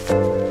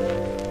Hello,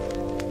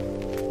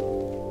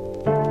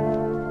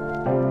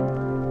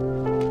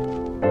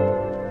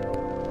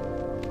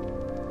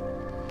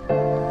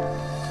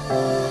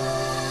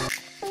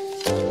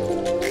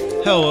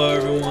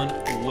 everyone.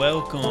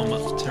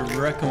 Welcome to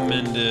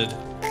Recommended,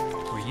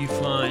 where you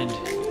find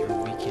your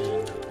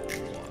weekend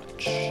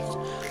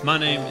watch. My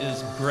name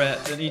is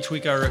Brett, and each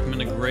week I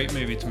recommend a great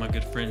movie to my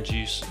good friend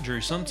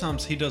Drew.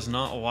 Sometimes he does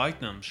not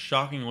like them,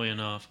 shockingly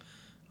enough.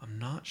 I'm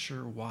not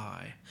sure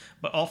why.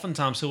 But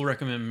oftentimes he'll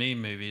recommend me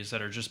movies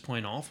that are just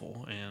plain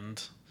awful,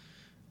 and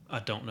I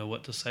don't know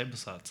what to say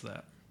besides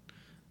that.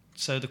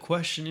 So the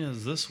question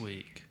is this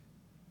week,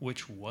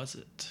 which was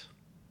it?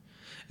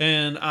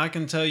 And I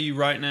can tell you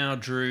right now,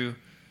 Drew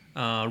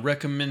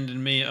recommended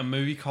me a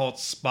movie called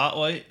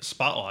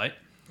Spotlight.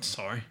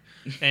 Sorry.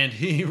 And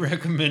he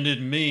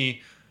recommended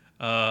me,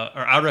 or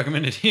I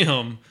recommended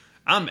him.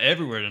 I'm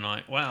everywhere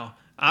tonight. Wow.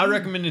 I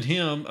recommended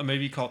him a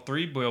movie called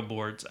Three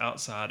Billboards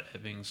Outside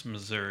Ebbings,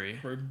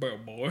 Missouri.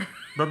 Billboard.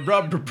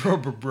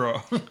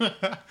 Bro.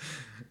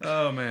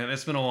 Oh, man.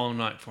 It's been a long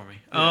night for me.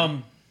 Yeah.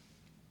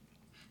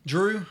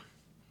 Drew,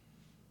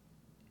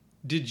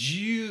 did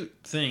you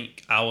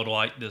think I would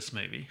like this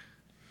movie?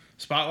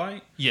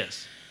 Spotlight?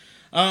 Yes.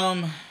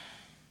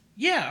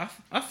 Yeah,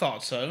 I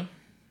thought so.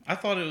 I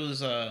thought it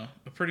was a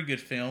pretty good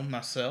film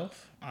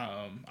myself.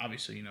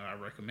 Obviously, I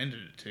recommended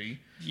it to you.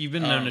 You've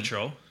been known to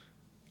troll.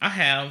 I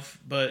have,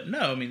 but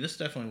no, this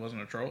definitely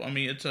wasn't a troll.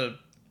 It's a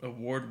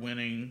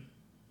award-winning,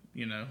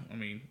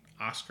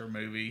 Oscar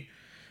movie.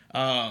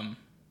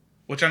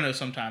 Which I know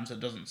sometimes it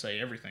doesn't say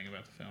everything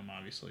about the film,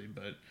 obviously,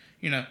 but,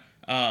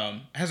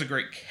 has a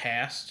great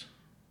cast.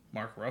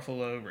 Mark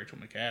Ruffalo, Rachel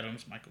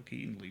McAdams, Michael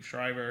Keaton, Liev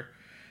Schreiber.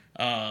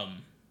 I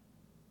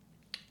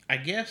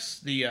guess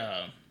the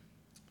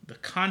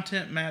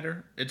content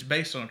matter, it's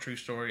based on a true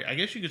story. I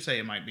guess you could say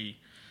it might be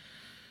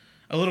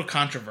a little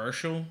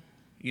controversial.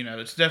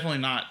 It's definitely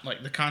not,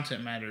 the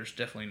content matter is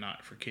definitely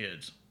not for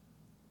kids.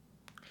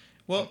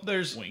 Well,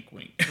 there's... Wink,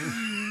 wink.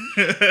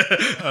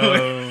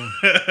 Oh,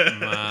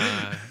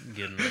 my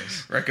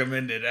goodness.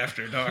 Recommended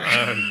after dark.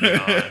 Oh,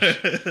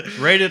 gosh.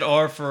 Rated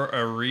R for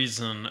a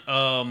reason.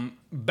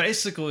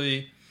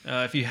 Basically,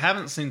 if you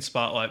haven't seen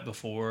Spotlight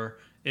before,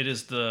 it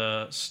is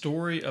the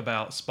story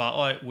about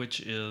Spotlight,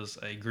 which is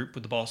a group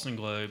with the Boston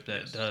Globe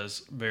that does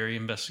very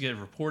investigative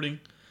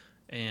reporting.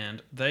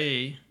 And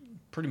they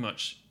pretty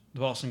much, the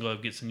Boston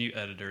Globe gets a new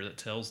editor that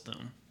tells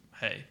them,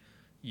 hey,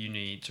 you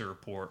need to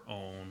report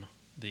on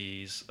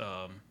these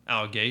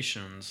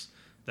allegations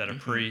that a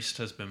priest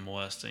has been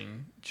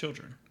molesting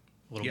children,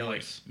 little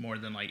boys. More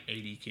than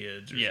 80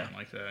 kids or something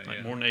like that.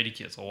 More than 80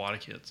 kids, a lot of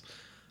kids.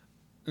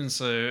 And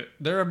so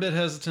they're a bit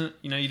hesitant.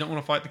 You don't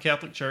want to fight the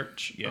Catholic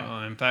Church.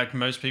 Yeah. In fact,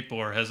 most people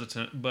are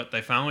hesitant, but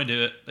they finally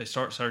do it. They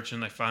start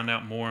searching. They find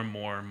out more and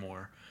more and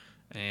more.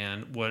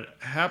 And what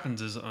happens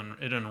is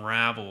it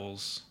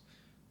unravels,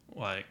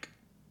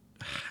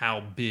 how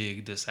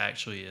big this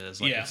actually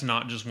is. It's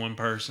not just one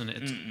person.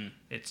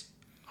 It's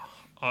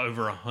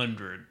over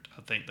 100.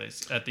 I think they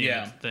at the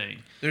end of the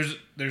thing.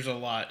 There's a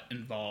lot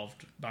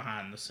involved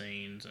behind the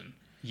scenes, and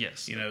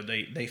yes,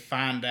 they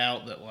find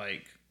out that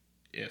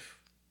if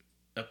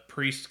a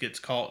priest gets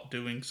caught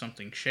doing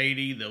something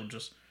shady,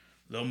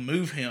 they'll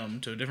move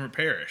him to a different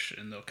parish,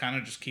 and they'll kind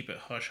of just keep it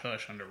hush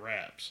hush under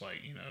wraps,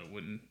 it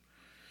wouldn't.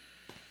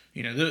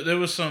 There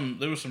was some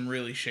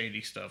really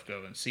shady stuff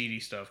seedy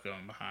stuff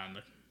going behind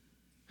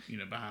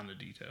the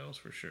details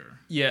for sure.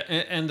 Yeah,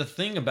 and the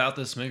thing about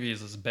this movie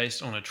is it's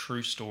based on a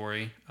true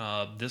story.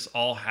 This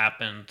all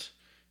happened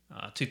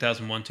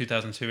 2001,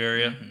 2002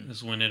 area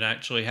is when it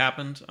actually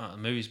happened. The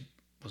movie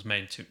was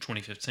made in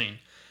 2015.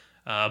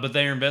 But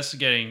they're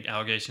investigating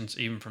allegations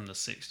even from the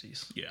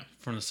 60s. Yeah.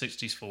 From the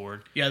 60s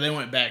forward. Yeah, they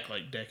went back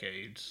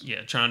decades.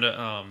 Yeah, trying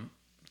to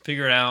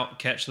figure it out,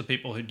 catch the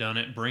people who've done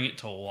it, bring it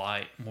to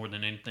light more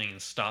than anything,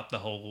 and stop the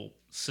whole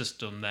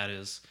system that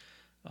is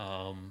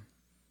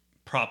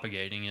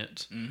propagating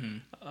it.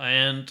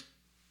 And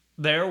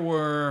there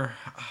were...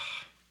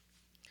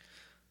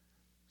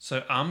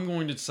 So I'm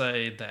going to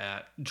say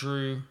that,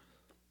 Drew,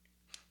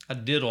 I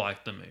did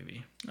like the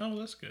movie. Oh,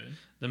 that's good.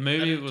 The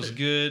movie was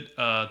good.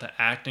 The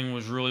acting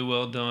was really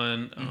well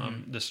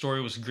done. The story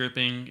was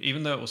gripping,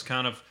 even though it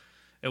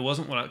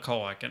wasn't what I'd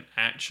call an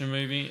action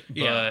movie,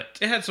 but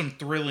it had some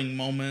thrilling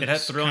moments. It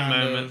had thrilling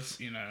moments.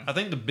 Of. I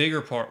think the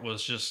bigger part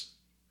was just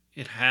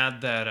it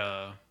had that.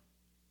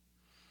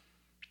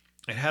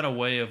 It had a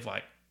way of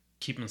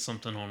keeping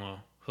something on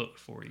a hook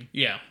for you.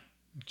 Yeah,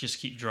 just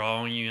keep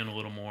drawing you in a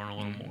little more and a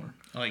little more.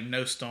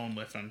 No stone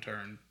left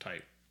unturned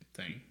type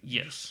thing.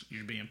 Yes.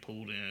 You're being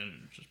pulled in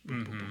and just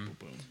boom, boom, boom, boom,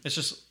 boom. It's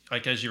just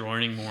as you're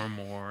learning more and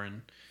more,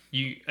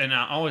 and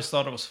I always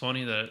thought it was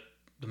funny that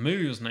the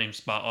movie was named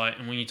Spotlight,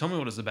 and when you told me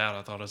what it was about,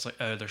 I thought it was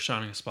they're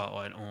shining a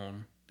spotlight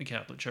on the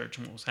Catholic Church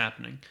and what was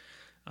happening.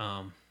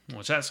 Well,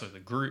 it's actually the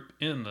group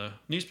in the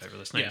newspaper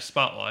that's named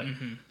Spotlight.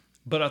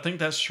 But I think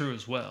that's true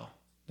as well,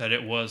 that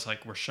it was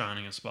we're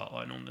shining a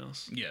spotlight on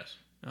this. Yes.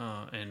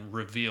 And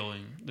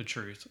revealing the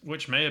truth,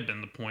 which may have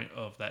been the point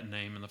of that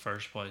name in the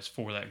first place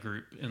for that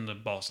group in the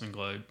Boston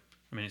Globe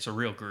I mean, it's a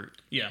real group.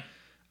 Yeah.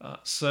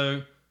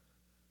 So,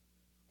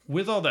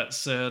 with all that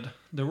said,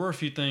 there were a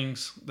few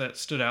things that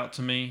stood out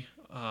to me.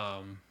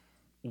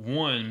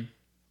 One,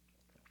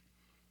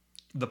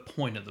 the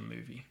point of the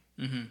movie.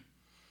 Mm-hmm.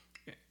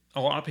 A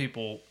lot of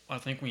people, I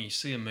think when you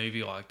see a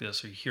movie like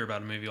this or you hear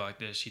about a movie like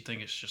this, you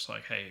think it's just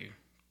like, hey,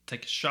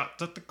 take a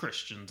shot at the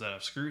Christians that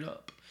have screwed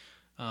up.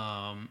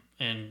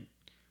 And,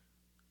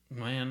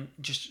 man,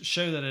 just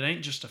show that it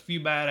ain't just a few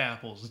bad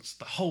apples. It's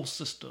the whole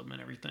system and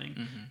everything.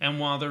 Mm-hmm. And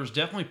while there's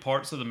definitely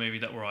parts of the movie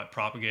that were like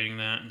propagating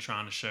that and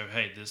trying to show,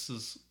 hey, this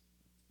is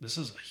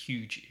a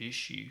huge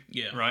issue.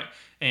 Yeah. Right?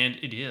 And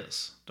it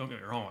is. Don't get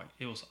me wrong.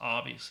 It was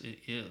obvious. It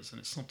is. And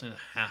it's something that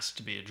has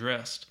to be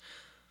addressed.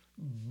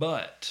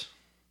 But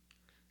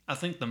I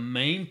think the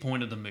main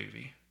point of the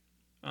movie,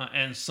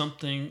 and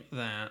something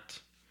that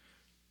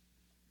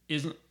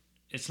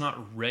it's not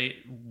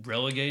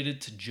relegated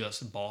to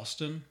just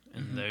Boston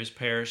and those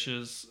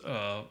parishes,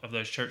 of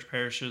those church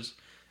parishes.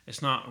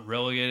 It's not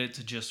relegated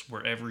to just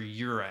wherever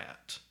you're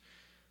at.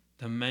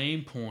 The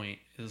main point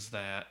is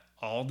that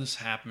all this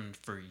happened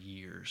for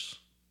years,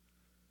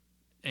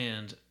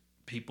 and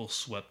people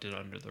swept it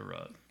under the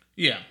rug.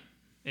 Yeah.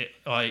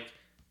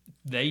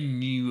 They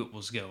knew it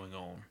was going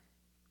on.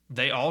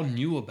 They all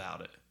knew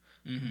about it,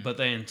 but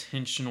they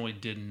intentionally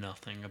did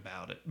nothing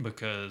about it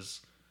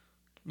because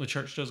the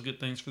church does good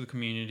things for the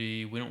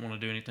community. We don't want to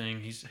do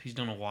anything. He's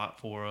done a lot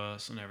for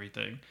us and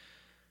everything.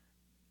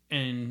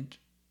 And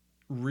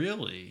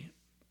really,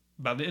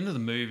 by the end of the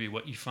movie,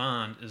 what you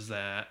find is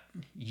that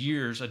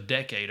a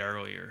decade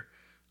earlier,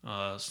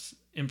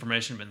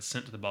 information had been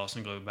sent to the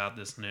Boston Globe about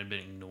this and it had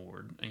been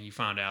ignored. And you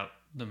find out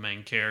the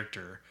main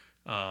character,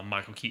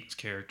 Michael Keaton's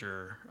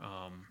character,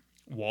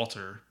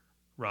 Walter,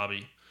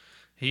 Robbie,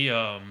 he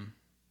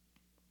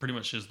pretty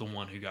much is the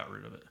one who got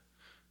rid of it.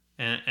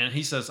 And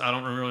he says, I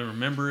don't really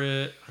remember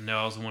it. I know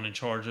I was the one in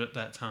charge at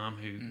that time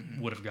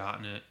who would have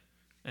gotten it.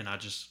 And I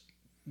just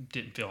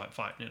didn't feel like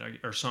fighting it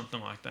or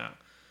something like that.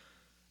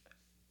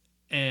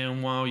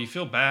 And while you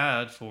feel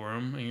bad for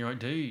him and you're like,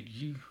 dude,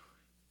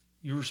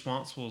 you're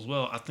responsible as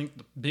well. I think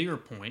the bigger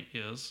point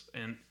is,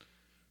 and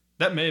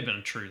that may have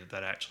been true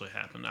that actually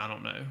happened. I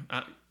don't know.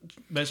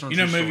 Based on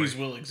movies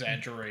will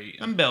exaggerate.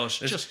 Embellish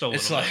just a little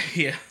bit. It's like,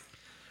 yeah.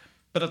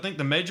 But I think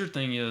the major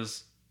thing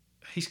is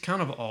he's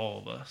kind of all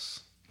of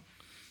us.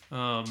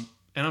 And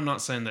I'm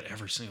not saying that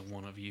every single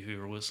one of you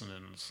who are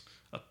listening is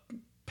a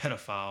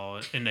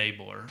pedophile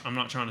enabler. I'm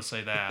not trying to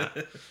say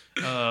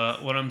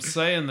that. What I'm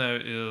saying, though,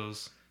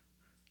 is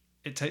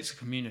it takes a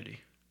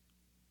community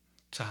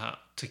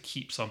to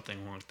keep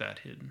something like that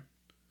hidden.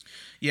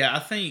 Yeah, I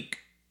think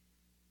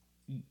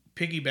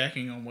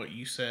piggybacking on what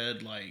you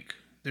said, like,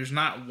 there's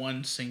not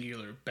one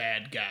singular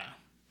bad guy.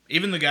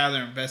 Even the guy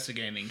they're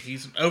investigating,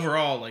 he's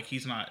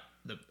not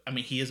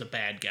he is a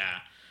bad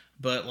guy,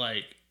 but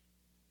like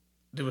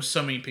there was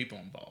so many people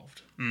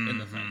involved in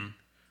the thing.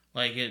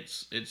 Like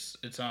it's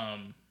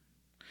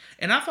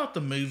and I thought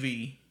the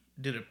movie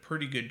did a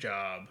pretty good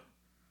job.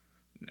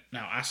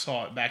 Now I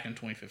saw it back in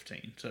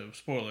 2015, so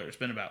spoiler, it's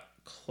been about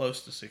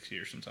close to 6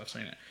 years since I've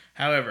seen it.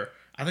 However,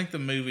 I think the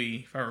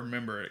movie, if I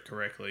remember it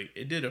correctly,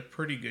 it did a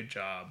pretty good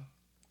job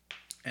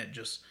at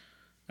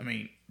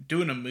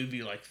doing a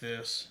movie like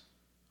this,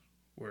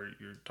 where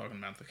you're talking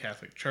about the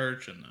Catholic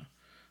Church and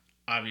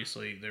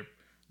obviously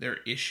their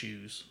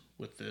issues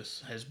with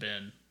this has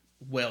been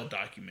well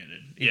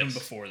documented even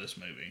before this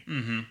movie.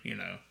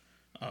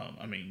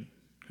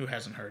 Who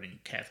hasn't heard any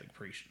Catholic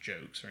priest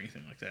jokes or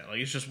anything like that? Like,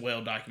 it's just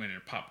well documented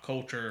in pop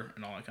culture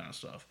and all that kind of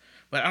stuff.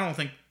 But I don't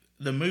think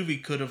the movie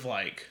could have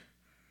like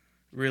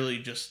really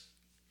just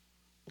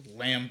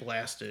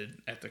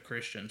lambasted at the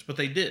Christians, but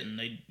they didn't.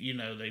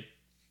 They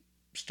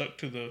stuck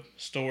to the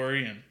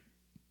story, and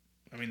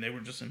they were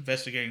just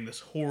investigating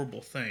this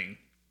horrible thing.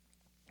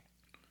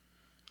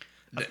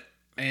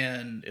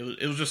 And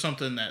it was just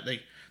something that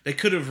they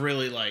could have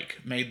really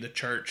like made the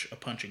church a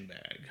punching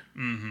bag.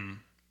 Mm-hmm.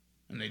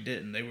 And they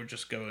didn't. They were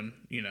just going,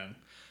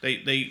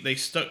 they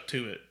stuck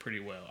to it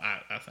pretty well,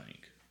 I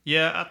think.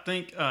 Yeah, I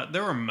think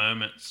there were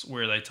moments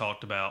where they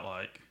talked about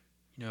like,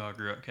 I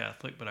grew up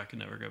Catholic, but I could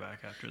never go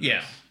back after this.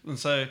 Yeah. And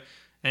so,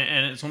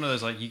 and it's one of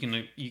those like you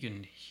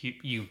can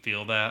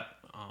feel that,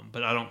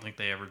 but I don't think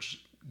they ever just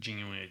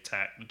genuinely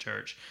attacked the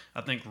church.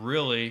 I think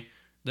really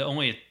the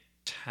only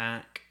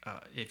attack,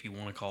 if you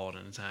want to call it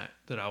an attack,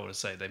 that I would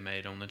say they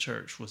made on the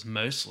church was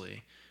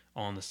mostly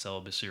on the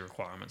celibacy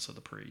requirements of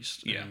the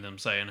priest. Yeah. And them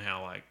saying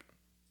how like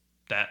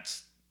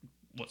that's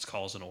what's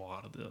causing a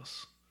lot of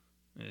this,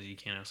 is you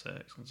can't have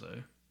sex. And so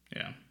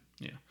yeah.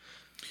 Yeah.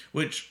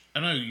 Which,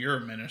 I know you're a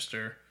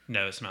minister.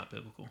 No, it's not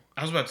biblical.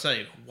 I was about to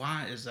say,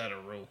 why is that a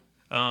rule?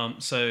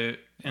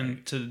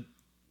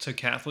 To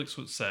Catholics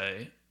would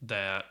say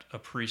that a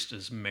priest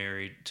is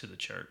married to the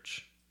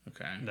church.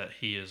 Okay. That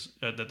he is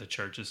that the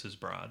church is his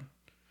bride.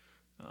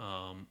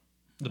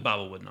 The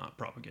Bible would not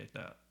propagate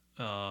that.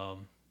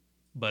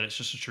 But it's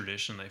just a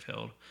tradition they've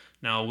held.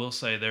 Now, I will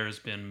say there has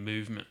been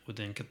movement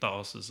within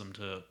Catholicism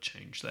to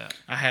change that.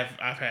 I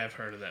have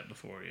heard of that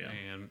before, yeah.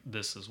 And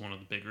this is one of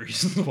the big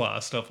reasons why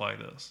stuff like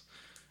this.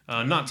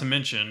 Not to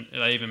mention,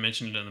 I even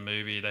mentioned it in the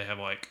movie, they have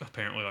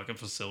apparently a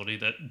facility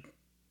that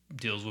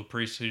deals with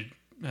priests who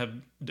have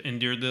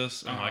endured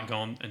this and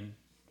gone and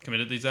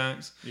committed these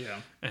acts.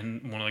 Yeah.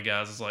 And one of the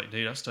guys is like,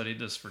 dude, I've studied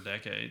this for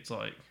decades.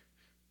 Like,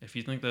 if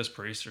you think those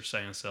priests are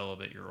staying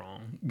celibate, you're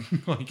wrong.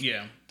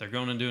 Yeah. They're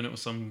going and doing it with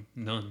some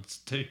nuns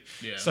too.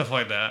 Yeah. Stuff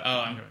like that.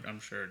 Oh, I'm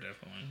sure,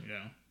 definitely.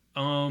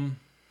 Yeah.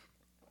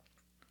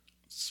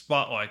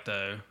 Spotlight,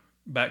 though,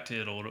 back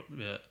to it a little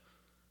bit.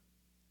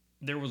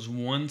 There was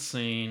one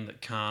scene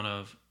that kind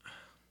of,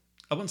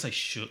 I wouldn't say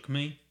shook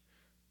me,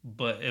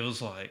 but it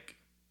was like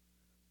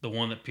the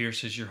one that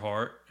pierces your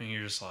heart, and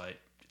you're just like,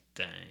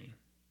 dang.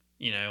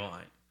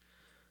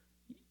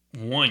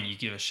 One, you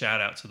give a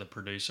shout out to the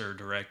producer,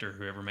 director,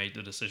 whoever made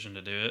the decision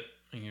to do it,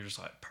 and you're just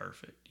like,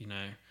 perfect,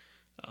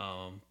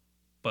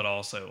 but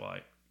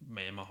also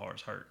man, my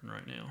heart's hurting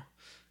right now.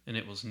 And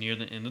it was near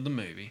the end of the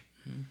movie.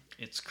 Mm-hmm.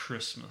 It's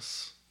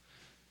Christmas,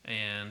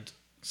 and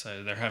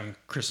so they're having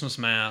Christmas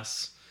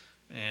mass,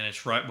 and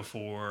it's right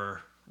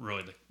before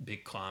really the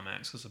big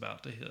climax is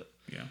about to hit.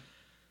 Yeah.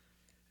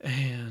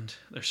 And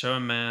they're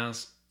showing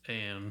mass,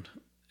 and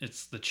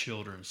it's the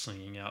children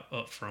singing out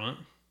up front,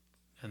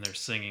 and they're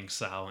singing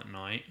Silent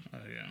Night. Oh,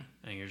 yeah.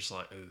 And you're just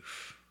like,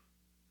 oof.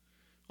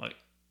 Like,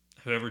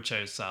 whoever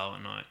chose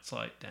Silent Night, it's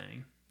like,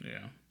 dang.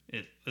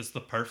 Yeah. It's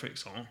the perfect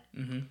song.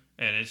 Mm-hmm.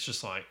 And it's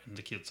just like,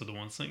 the kids are the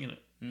ones singing it.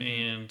 Mm-hmm.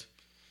 And,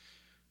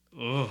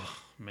 oh,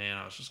 man,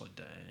 I was just like,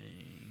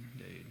 dang,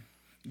 dude.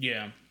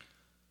 Yeah.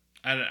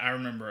 I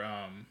remember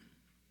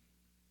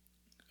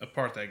a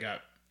part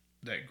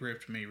that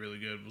gripped me really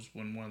good was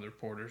when one of the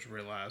reporters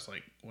realized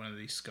one of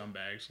these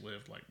scumbags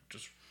lived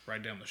just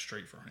right down the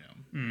street from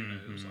him.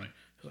 Mm-hmm. It was like,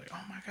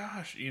 oh my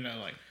gosh,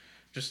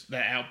 just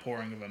that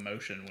outpouring of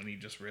emotion when he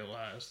just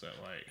realized that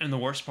And the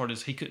worst part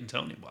is he couldn't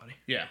tell anybody.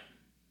 Yeah.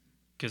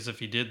 Because if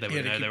he did, they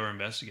would know they were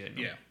investigating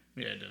him.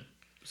 Yeah. Yeah, to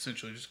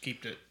essentially just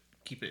keep it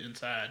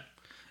inside.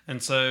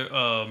 And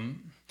so,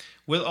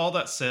 with all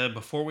that said,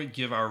 before we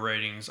give our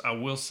ratings, I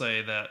will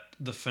say that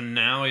the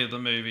finale of the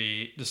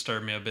movie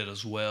disturbed me a bit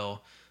as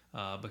well.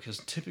 Because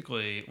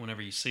typically,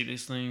 whenever you see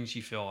these things,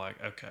 you feel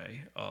like,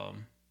 okay,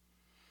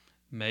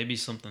 maybe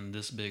something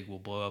this big will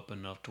blow up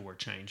enough to where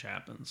change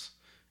happens.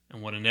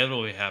 And what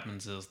inevitably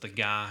happens is the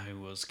guy who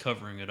was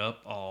covering it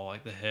up all,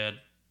 the head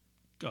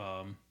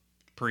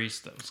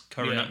priest that was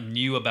covering up,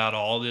 knew about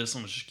all this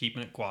and was just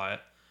keeping it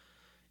quiet,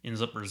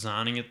 ends up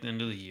resigning at the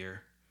end of the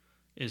year,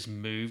 is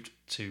moved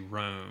to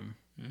Rome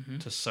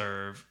to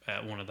serve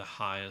at one of the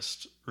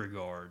highest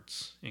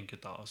regards in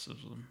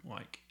Catholicism,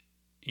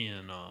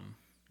 in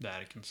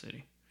Vatican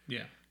City.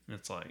 Yeah. And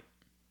it's like,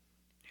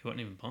 he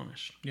wasn't even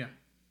punished. Yeah.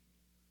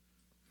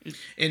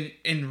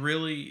 And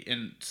really,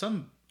 in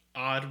some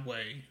odd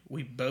way,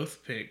 we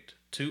both picked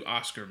two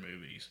Oscar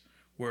movies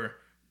where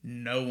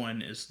no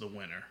one is the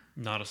winner.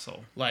 Not a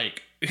soul.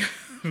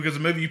 Because the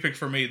movie you picked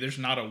for me, there's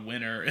not a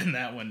winner in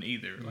that one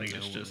either.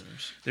 It's just,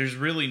 there's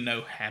really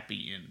no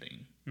happy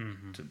ending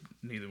to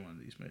neither one of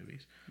these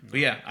movies. No. But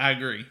yeah, I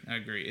agree.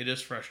 It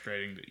is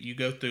frustrating that you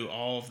go through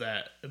all of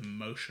that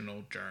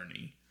emotional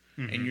journey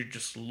and you're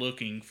just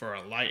looking for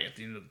a light at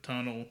the end of the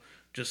tunnel,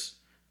 just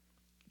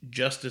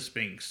justice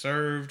being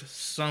served,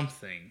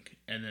 something,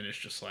 and then it's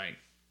just like,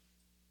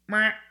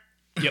 meh.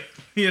 Yep.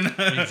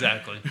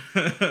 Exactly.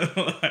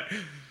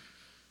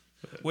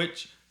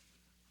 Which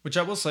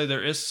I will say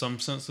there is some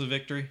sense of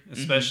victory,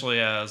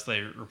 especially as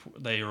they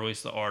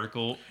release the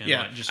article.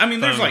 And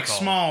there's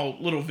small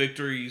little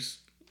victories.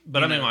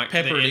 But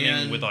peppered the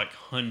ending in with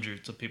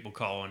hundreds of people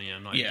calling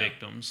in,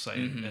 victims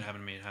saying it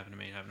happened to me, it happened to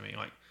me, it happened to me.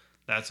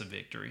 That's a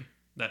victory.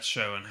 That's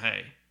showing,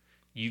 hey,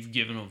 you've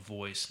given a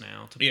voice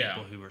now to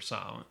people who are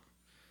silent.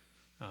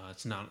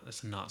 It's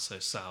not so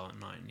silent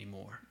night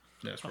anymore.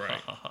 That's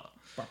right.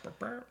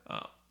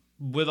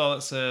 With all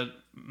that said,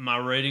 my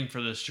rating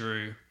for this,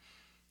 Drew,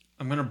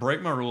 I'm going to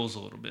break my rules a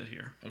little bit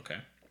here. Okay.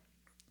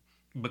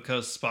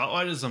 Because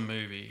Spotlight is a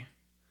movie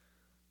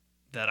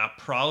that I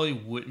probably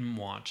wouldn't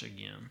watch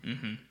again.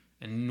 Mm-hmm.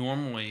 And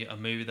normally a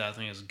movie that I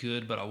think is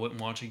good but I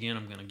wouldn't watch again,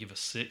 I'm going to give a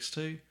 6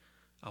 to.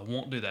 I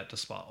won't do that to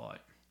Spotlight.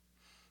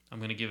 I'm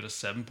going to give it a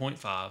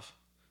 7.5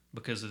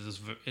 because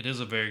it is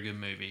a very good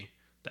movie.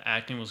 The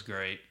acting was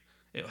great.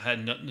 It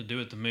had nothing to do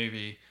with the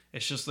movie.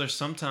 It's just there's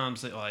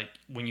sometimes that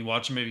when you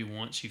watch a movie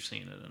once, you've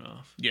seen it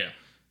enough. Yeah.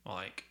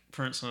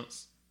 For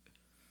instance,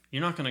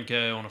 you're not going to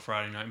go on a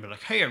Friday night and be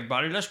like, hey,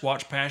 everybody, let's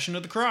watch Passion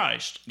of the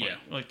Christ. You're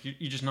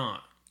just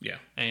not. Yeah.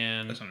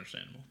 And that's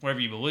understandable. Whatever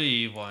you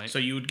believe, So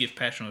you would give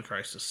Passion of the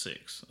Christ a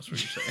 6. That's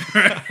what you're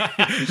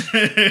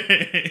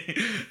saying.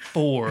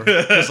 4,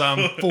 because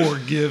I'm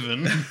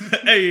forgiven.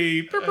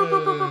 Hey.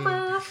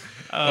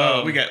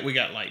 We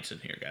got lights in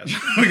here, guys.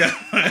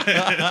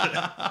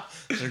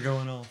 They're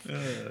going off.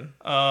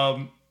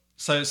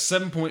 So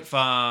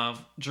 7.5.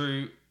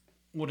 Drew,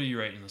 what are you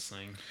rating this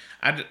thing?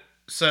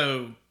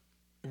 So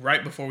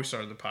right before we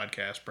started the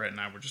podcast, Brett and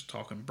I were just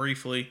talking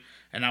briefly,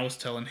 and I was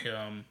telling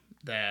him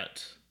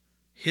that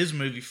his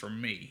movie for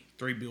me,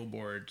 3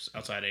 Billboards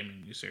Outside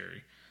Ebbing,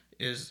 Missouri,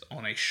 is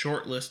on a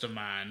short list of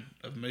mine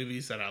of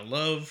movies that I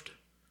loved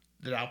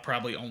that I'll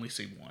probably only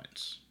see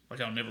once.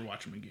 Like, I'll never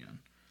watch them again.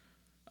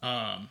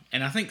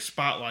 And I think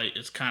Spotlight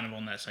is kind of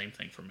on that same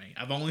thing for me.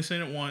 I've only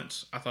seen it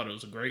once. I thought it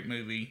was a great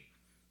movie.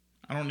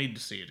 I don't need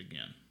to see it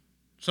again.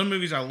 Some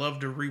movies I love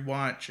to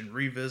rewatch and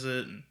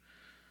revisit, and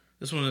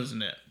this one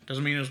isn't it.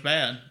 Doesn't mean it was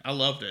bad. I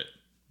loved it,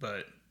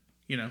 but,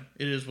 you know,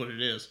 it is what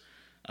it is.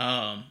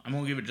 I'm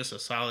going to give it just a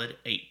solid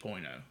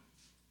 8.0.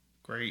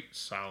 Great,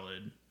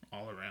 solid,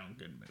 all-around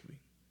good movie.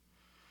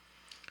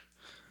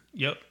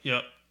 Yep.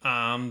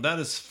 That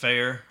is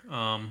fair.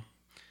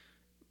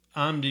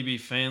 IMDb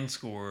fan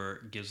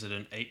score gives it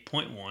an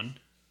 8.1,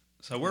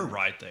 so we're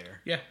right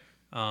there. Yeah.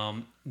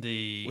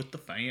 The With the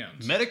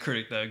fans.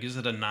 Metacritic though gives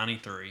it a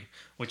 93,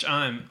 which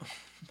I'm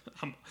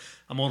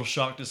a little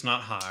shocked it's not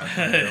higher.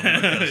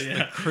 Because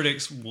the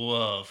critics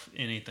love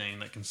anything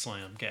that can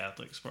slam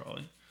Catholics,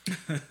 probably.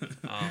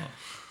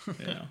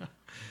 Yeah.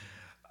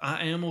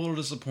 I am a little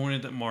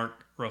disappointed that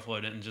Mark Ruffalo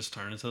didn't just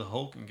turn into the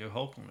Hulk and go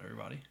Hulk on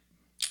everybody.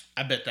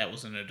 I bet that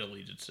was in a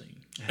deleted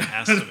scene. It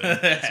has to be.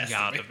 It's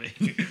got to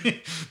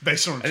be.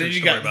 Based on a And true then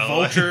you story, got by the way.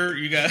 Vulture.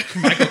 You got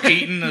Michael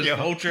Keaton as Yeah.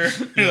 Vulture.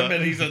 Yeah. I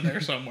bet he's in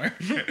there somewhere.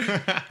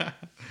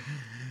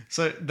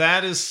 So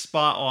that is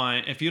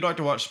Spotlight. If you'd like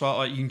to watch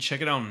Spotlight, you can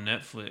check it out on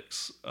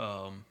Netflix.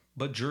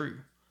 But Drew,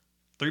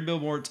 3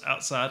 Billboards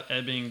Outside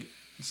Ebbing,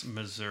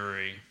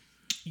 Missouri.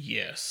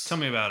 Yes. Tell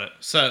me about it.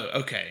 So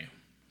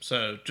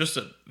just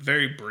a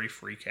very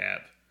brief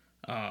recap.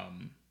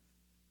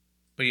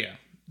 But yeah,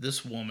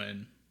 this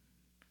woman,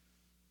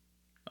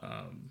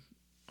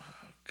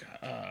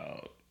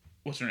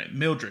 what's her name?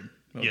 Mildred.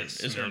 Yes,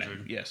 is her Mildred.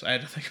 name. Yes, I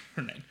had to think of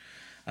her name.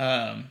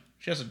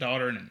 She has a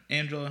daughter named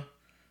Angela,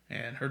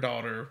 and her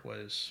daughter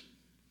was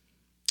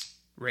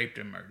raped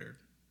and murdered,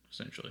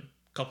 essentially.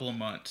 A couple of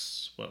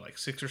months, like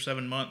 6 or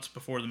 7 months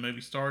before the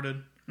movie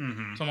started.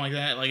 Mm-hmm. Something like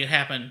that. Like, it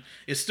happened.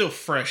 It's still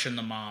fresh in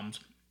the mom's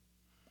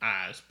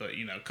eyes, but,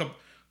 you know, a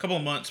couple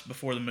of months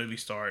before the movie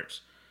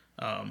starts,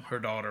 her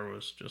daughter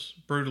was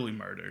just brutally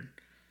murdered,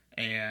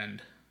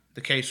 and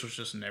the case was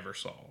just never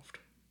solved.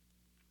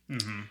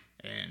 Mm-hmm.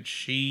 And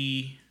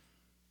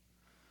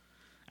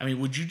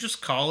would you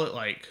just call it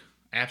like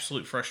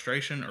absolute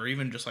frustration, or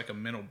even just like a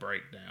mental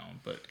breakdown?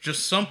 But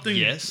just something,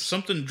 Yes.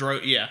 something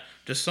drove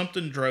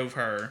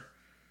her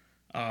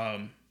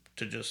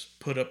to just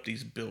put up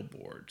these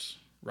billboards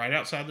right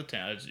outside the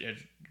town. As you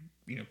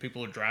know,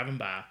 people are driving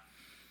by,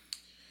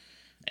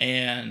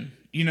 and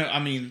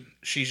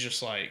she's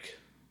just like,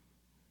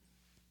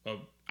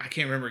 I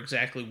can't remember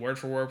exactly word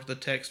for word what the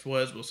text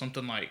was, but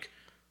something like,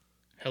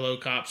 "Hello,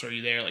 cops, are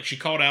you there?" Like, she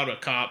called out a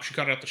cop. She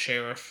called out the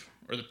sheriff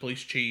or the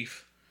police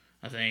chief,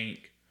 I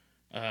think.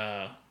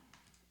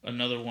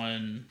 Another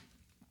one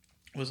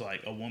was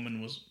like, a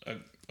woman was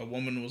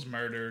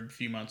murdered a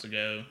few months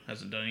ago,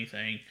 hasn't done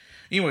anything.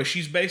 Anyway,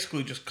 she's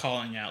basically just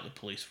calling out the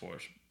police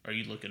force. Are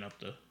you looking up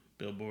the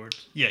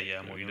billboards? Yeah,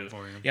 I'm looking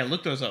for you. Yeah,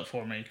 look those up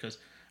for me, because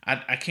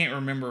I can't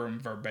remember them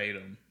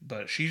verbatim,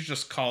 but she's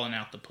just calling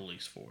out the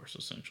police force,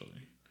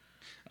 essentially.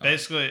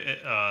 Basically,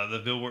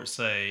 the billboards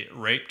say,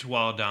 raped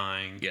while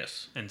dying.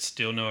 Yes. And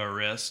still no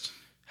arrest.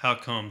 How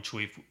come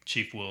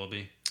Chief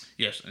Willoughby?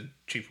 Yes, and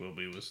Chief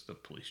Willoughby was the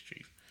police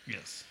chief.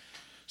 Yes.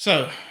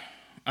 So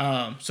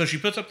she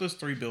puts up those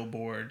 3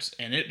 billboards,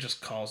 and it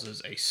just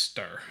causes a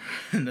stir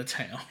in the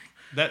town.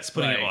 That's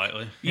putting it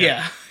lightly.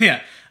 Yeah.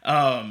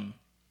 And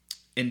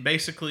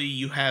basically,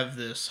 you have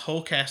this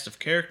whole cast of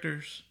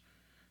characters,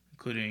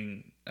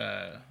 including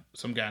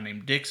some guy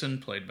named Dixon,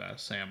 played by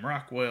Sam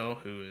Rockwell,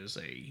 who is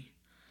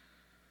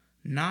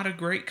not a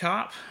great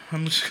cop,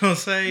 I'm just going to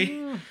say.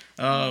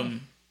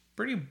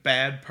 Pretty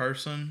bad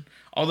person.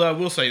 Although I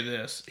will say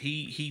this,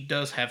 he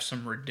does have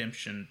some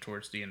redemption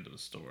towards the end of the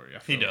story. I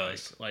feel He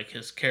does. like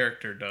his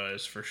character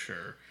does, for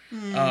sure.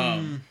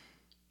 I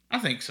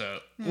think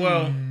so.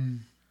 Well,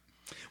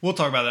 We'll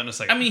talk about that in a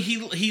second. I mean,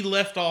 he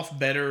left off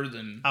better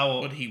than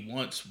what he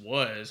once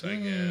was, I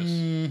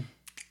guess.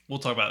 We'll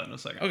talk about that in a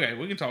second. Okay,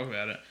 we can talk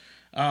about it.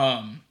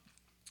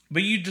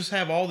 But you just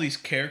have all these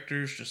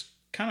characters just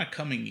kind of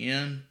coming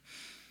in,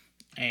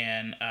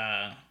 and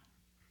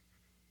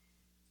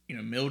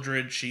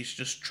Mildred, she's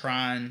just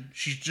trying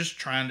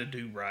to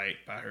do right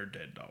by her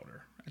dead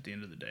daughter at the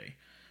end of the day.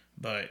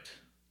 But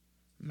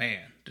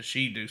man, does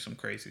she do some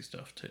crazy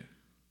stuff too.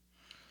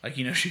 Like,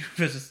 she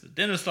visits the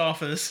dentist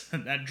office,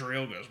 and that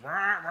drill goes,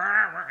 wah,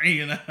 wah, wah,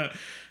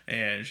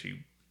 and she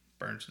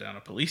burns down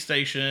a police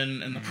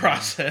station in the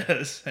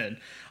process, and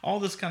all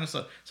this kind of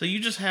stuff. So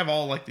you just have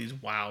all like these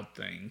wild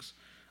things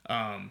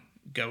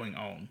going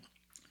on.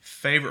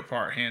 Favorite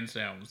part, hands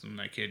down, was when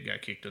that kid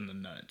got kicked in the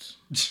nuts.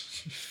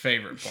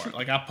 Favorite part.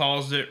 Like, I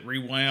paused it,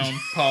 rewound,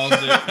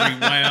 paused it,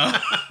 rewound.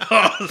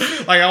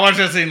 Like, I watched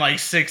that scene like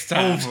 6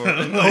 times. Over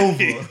and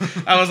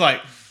over. I was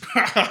like,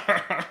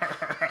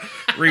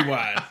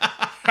 rewind.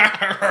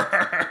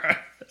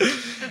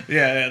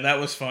 Yeah, that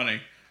was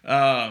funny.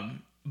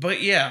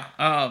 But yeah,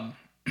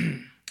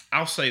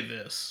 I'll say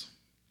this,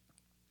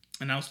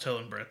 and I was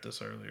telling Brett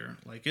this earlier.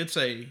 Like, it's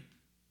a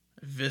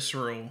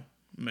visceral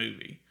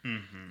movie,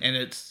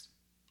 and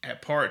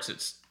at parts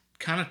it's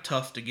kind of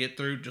tough to get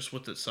through just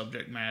with its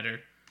subject matter.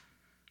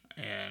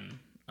 and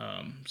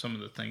some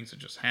of the things that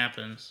just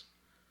happens.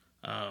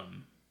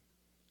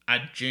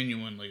 I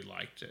genuinely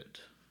liked it,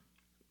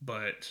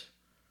 but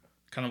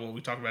kind of what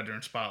we talked about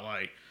during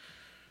Spotlight.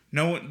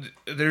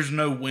 There's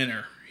no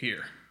winner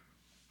here.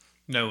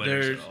 No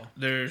winners at all.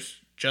 There's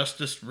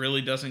justice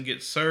really doesn't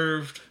get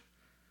served.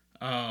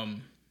 I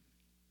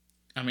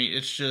mean,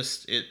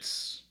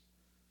 it's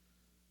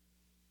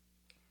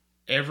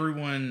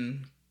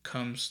everyone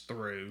comes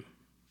through.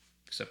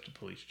 Except the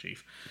police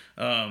chief.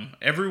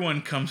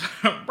 Everyone comes...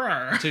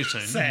 Too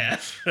soon. Sad.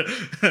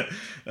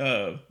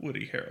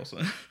 Woody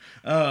Harrelson.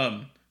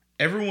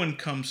 Everyone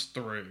comes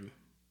through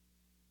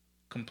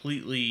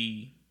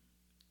completely...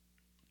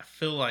 I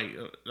feel like...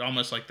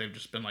 almost like they've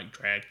just been like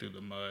dragged through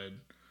the mud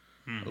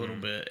a little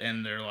bit.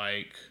 And they're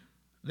like...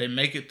 They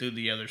make it through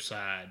the other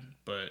side,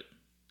 but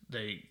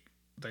they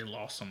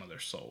lost some of their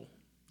soul.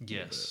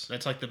 Yes.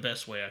 That's like the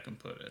best way I can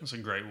put it. That's a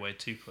great way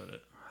to put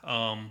it.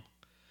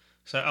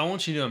 So I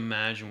want you to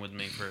imagine with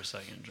me for a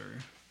second, Drew,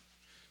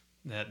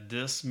 that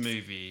this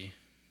movie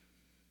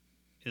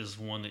is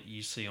one that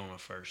you see on a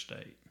first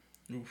date.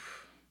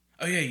 Oof.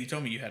 Oh yeah, you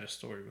told me you had a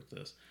story with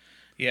this.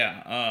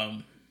 Yeah,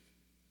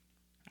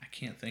 I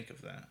can't think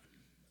of that.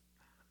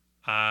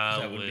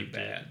 That would be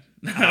bad.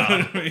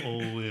 I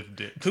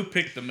lived it. Who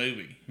picked the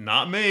movie?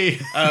 Not me.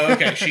 Oh,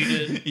 okay, she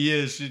did.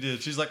 Yes, she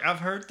did. She's like, I've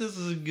heard this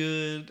is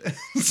good.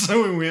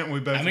 So we went and we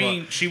both I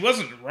mean, she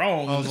wasn't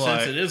wrong in the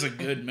sense it is a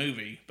good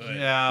movie. But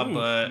yeah,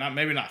 but...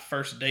 maybe not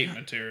first date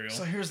material.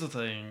 So here's the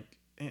thing.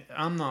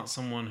 I'm not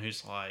someone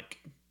who's like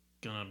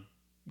going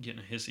to get in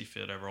a hissy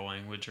fit over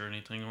language or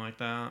anything like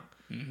that.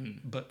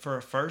 Mm-hmm. But for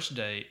a first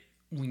date,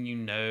 when you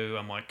know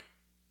I'm like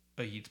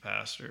a youth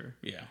pastor...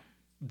 Yeah.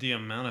 The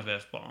amount of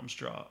F-bombs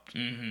dropped.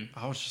 Mm-hmm.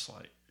 I was just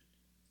like,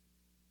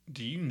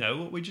 do you know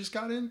what we just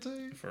got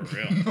into? For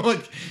real.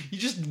 Like, you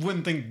just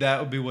wouldn't think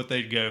that would be what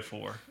they'd go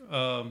for.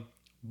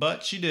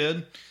 But she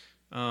did.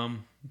 I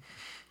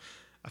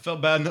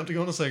felt bad enough to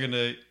go on a second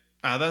date.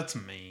 That's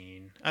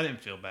mean. I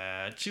didn't feel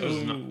bad. She was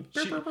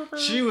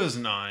she was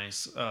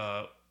nice.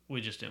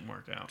 We just didn't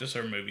work out. Just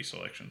her movie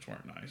selections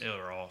weren't nice. They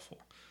were awful.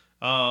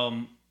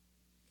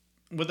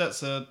 With that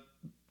said,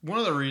 one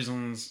of the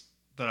reasons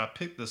that I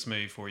picked this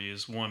movie for you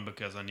is one,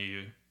 because I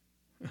knew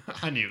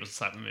it was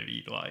the type of movie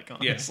you'd like,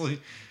 honestly.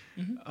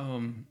 Yeah.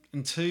 Mm-hmm.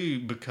 And two,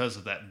 because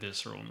of that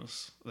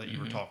visceralness that you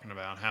were talking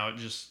about, how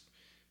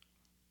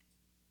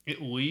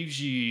it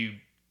leaves you,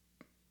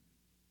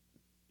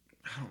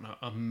 I don't know,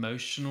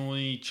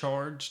 emotionally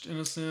charged in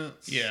a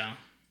sense. Yeah.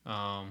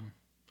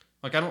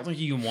 Like, I don't think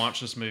you can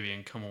watch this movie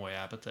and come away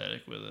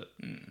apathetic with it.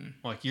 Mm-mm.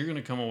 Like, you're going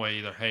to come away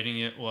either hating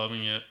it,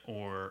 loving it,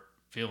 or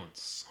feeling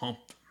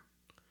something.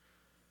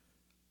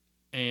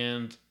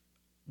 And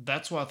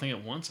that's why I think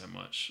it won so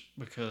much,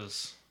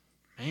 because,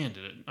 man,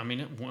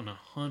 it won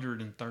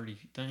 130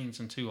 things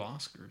and 2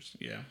 Oscars.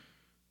 Yeah.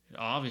 It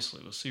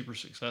obviously was super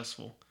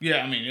successful. Yeah,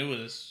 I mean, it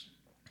was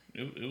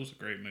a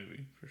great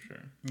movie, for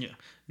sure. Yeah.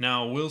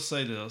 Now, I will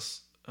say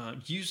this.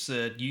 You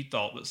said you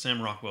thought that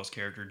Sam Rockwell's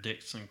character,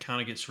 Dixon, kind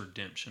of gets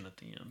redemption at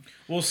the end.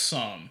 Well,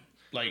 some.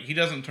 Like, he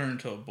doesn't turn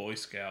into a Boy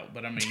Scout,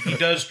 but, I mean, he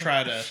does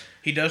try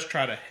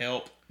to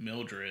help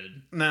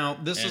Mildred. Now,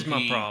 this is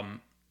my problem.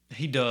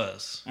 He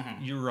does. Uh-huh.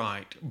 You're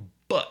right.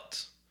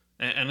 But,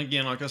 and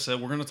again, like I said,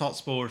 we're going to talk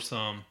spoilers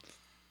some.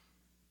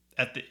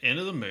 At the end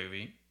of the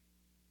movie,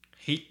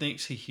 he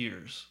thinks he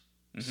hears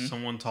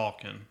someone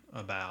talking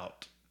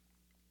about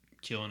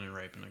killing and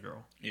raping a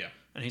girl. Yeah.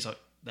 And he's like,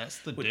 that's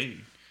the dude.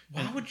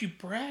 Why would you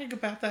brag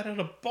about that at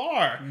a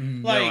bar?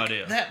 No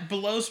idea.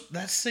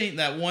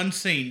 That one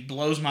scene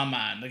blows my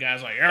mind. The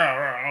guy's like,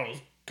 I was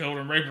killed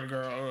and raping a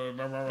girl.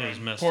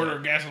 Poured her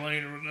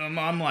gasoline.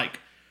 I'm like,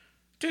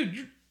 dude,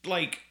 you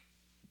like...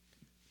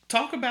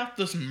 Talk about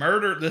this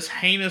murder, this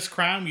heinous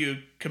crime you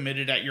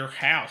committed at your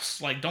house.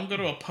 Like, don't go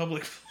to a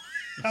public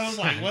place. I was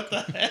like, what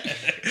the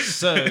heck?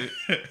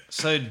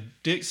 So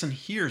Dixon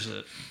hears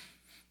it,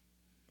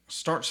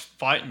 starts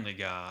fighting the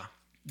guy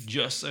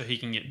just so he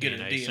can get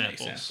DNA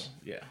samples. Sample.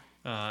 Yeah.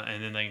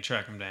 And then they can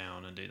track him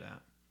down and do that.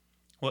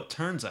 Well, it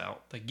turns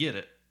out they get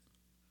it,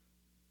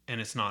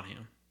 and it's not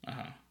him.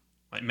 Uh-huh.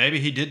 Like, maybe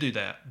he did do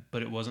that,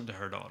 but it wasn't to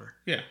her daughter.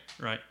 Yeah.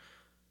 Right?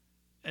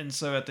 And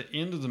so at the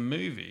end of the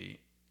movie...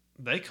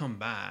 They come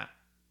back,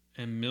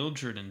 and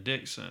Mildred and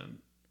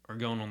Dixon are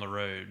going on the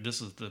road. This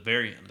is the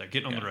very end. They're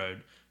getting on the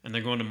road, and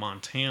they're going to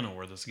Montana,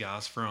 where this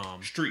guy's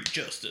from. Street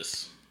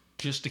justice.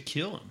 Just to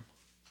kill him.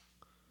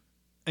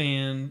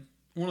 And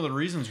one of the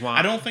reasons why...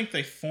 I don't think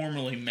they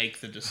formally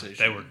make the decision.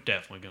 They were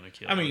definitely going to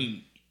kill him. I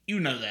mean, you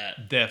know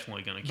that.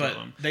 Definitely going to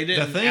kill him. They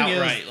didn't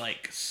outright,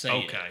 say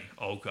it.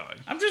 Okay.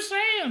 I'm just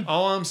saying.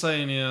 All I'm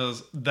saying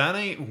is, that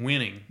ain't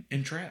winning.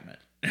 Entrapment.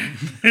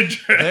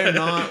 They're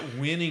not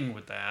winning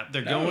with that.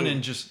 They're going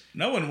and just...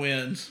 No one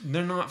wins.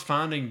 They're not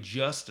finding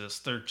justice.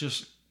 They're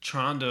just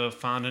trying to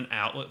find an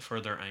outlet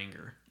for their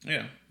anger.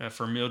 Yeah.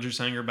 For Mildred's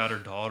anger about her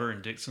daughter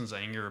and Dixon's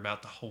anger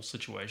about the whole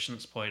situation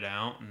that's played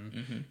out,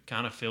 and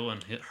kind of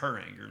feeling her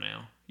anger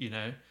now, you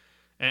know?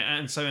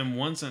 And so in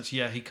one sense,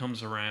 yeah, he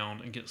comes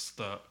around and gets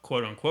the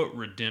quote-unquote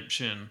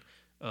redemption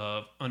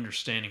of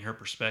understanding her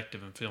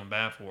perspective and feeling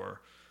bad for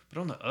her. But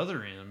on the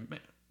other end, man,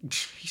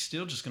 he's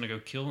still just going to go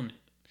kill an,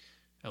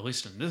 at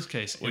least in this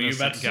case, Were you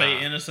about to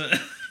say innocent?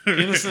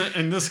 Innocent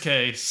in this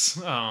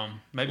case.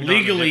 Maybe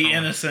legally not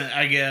innocent,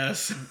 I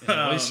guess.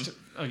 at least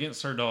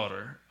against her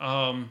daughter.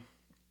 I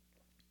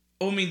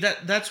mean,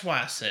 that's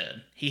why I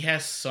said he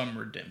has some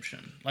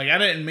redemption. Like, I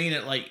didn't mean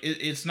it like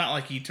it's not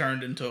like he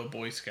turned into a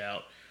Boy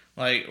Scout.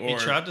 Like, or he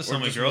tried to sell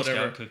me Girl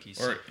Scout cookies.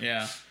 Or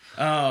yeah,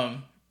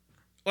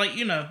 like,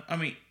 you know, I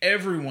mean,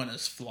 everyone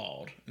is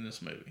flawed in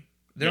this movie.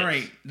 There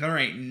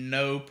ain't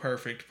no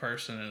perfect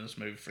person in this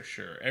movie for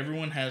sure.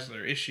 Everyone has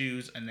their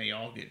issues, and they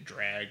all get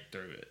dragged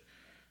through it.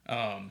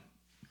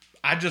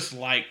 I just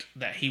liked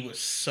that he was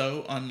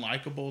so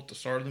unlikable at the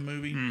start of the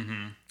movie.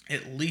 Mm-hmm.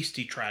 At least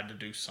he tried to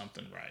do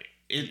something right.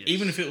 Yes.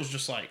 Even if it was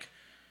just like,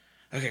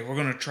 okay, we're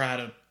gonna try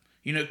to,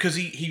 you know, because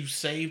he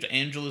saved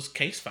Angela's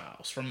case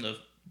files from the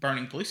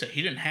burning police station.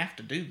 He didn't have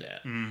to do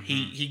that. Mm-hmm.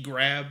 He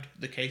grabbed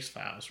the case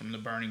files from the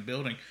burning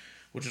building,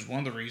 which is one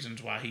of the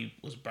reasons why he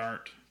was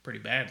burnt pretty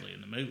badly in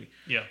the movie.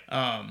 Yeah.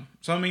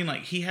 So I mean,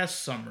 like, he has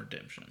some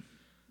redemption,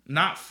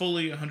 not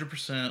fully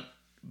 100%,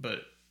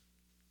 but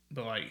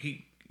like,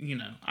 he, you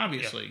know,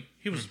 obviously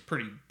he was a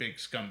pretty big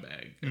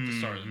scumbag at the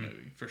start of the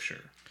movie for sure.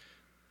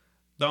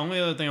 The only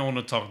other thing I want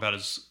to talk about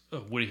is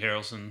Woody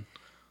Harrelson,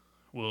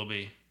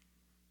 Willoughby,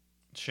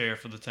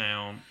 sheriff of the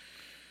town.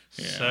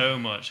 Yeah. So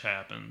much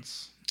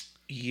happens.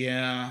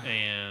 Yeah.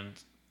 And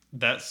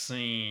that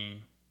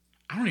scene,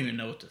 I don't even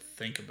know what to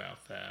think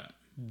about that.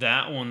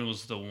 that one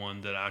was the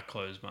one that I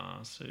closed my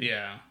eyes to.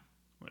 Yeah.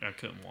 Like, I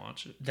couldn't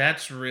watch it.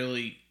 That's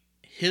really,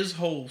 his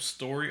whole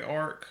story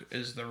arc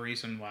is the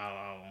reason why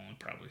I'll only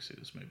probably see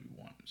this movie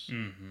once.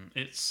 Mm-hmm.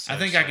 It's so I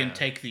think sad. I can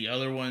take the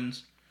other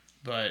ones,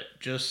 but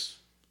just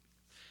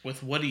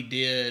with what he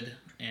did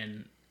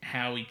and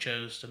how he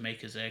chose to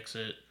make his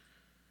exit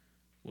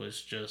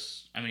was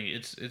just, I mean,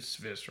 it's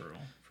visceral.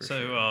 For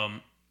sure.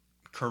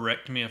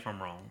 Correct me if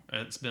I'm wrong.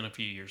 It's been a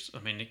few years. I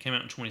mean, it came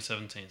out in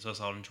 2017, so I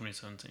saw it in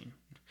 2017.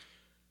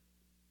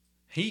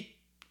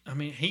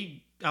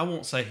 I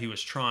won't say he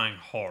was trying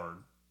hard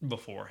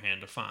beforehand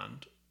to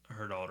find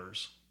her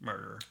daughter's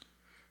murderer,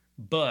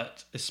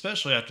 but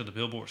especially after the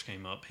billboards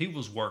came up, he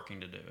was working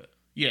to do it.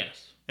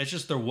 Yes. It's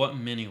just there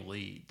wasn't many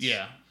leads.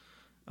 Yeah.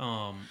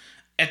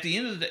 At the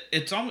end of the day,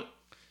 it's almost,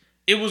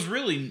 it was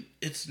really,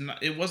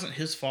 it wasn't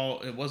his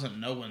fault. It wasn't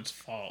no one's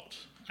fault,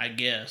 I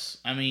guess.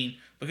 I mean,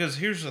 because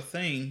here's the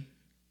thing,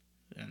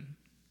 and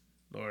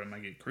Lord, I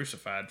might get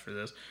crucified for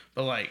this,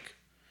 but like,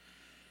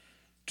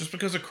 just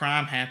because a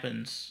crime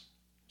happens,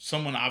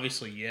 someone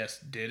obviously, yes,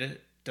 did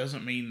it,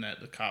 doesn't mean that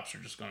the cops are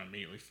just going to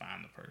immediately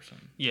find the person.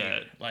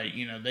 Yeah. Like,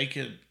 you know, they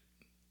could,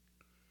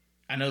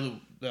 I know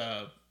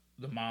the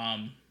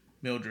mom,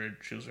 Mildred,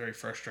 she was very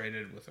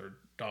frustrated with her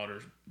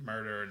daughter's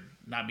murder and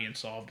not being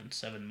solved in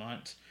 7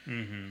 months.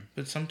 Mm-hmm.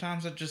 But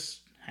sometimes it just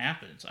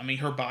happens. I mean,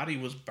 her body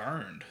was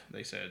burned,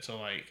 they said. So,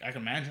 like, I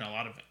can imagine a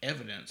lot of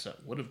evidence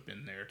that would have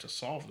been there to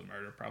solve the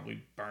murder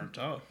probably burnt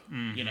up.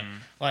 Mm-hmm. You know,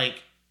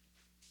 like,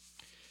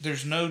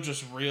 there's no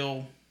just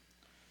real.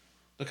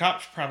 The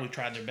cops probably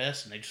tried their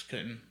best and they just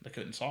couldn't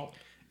solve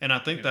it. And I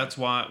think that's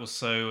why it was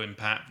so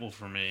impactful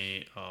for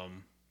me.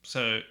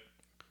 So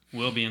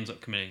Willoughby ends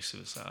up committing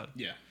suicide.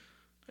 Yeah.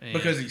 And,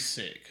 because he's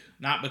sick.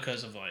 Not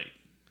because of, like...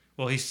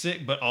 Well, he's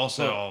sick, but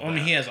also I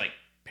mean, he has, like,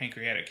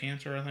 pancreatic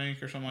cancer, I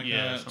think, or something like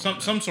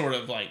that. Some sort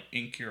of, like,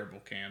 incurable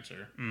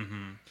cancer.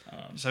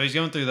 Mm-hmm. So he's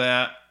going through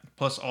that,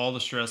 plus all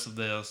the stress of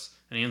this,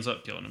 and he ends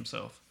up killing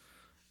himself.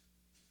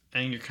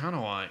 And you're kind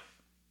of like,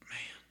 man,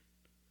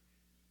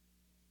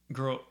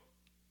 girl,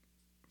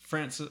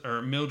 Francis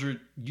or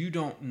Mildred, you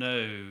don't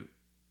know,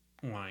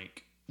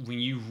 like, when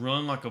you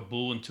run like a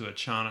bull into a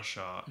china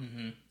shop,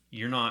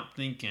 you're not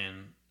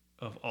thinking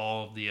of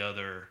all of the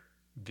other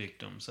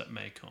victims that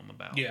may come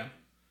about. Yeah.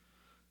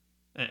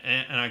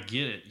 And I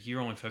get it.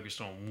 You're only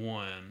focused on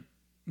one,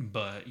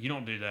 but you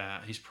don't do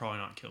that. He's probably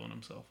not killing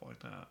himself like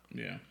that.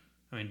 Yeah.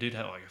 I mean, dude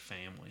had like a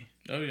family.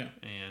 Oh, yeah.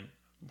 And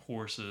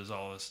horses,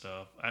 all this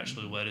stuff.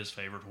 Actually let his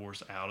favorite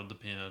horse out of the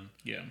pen.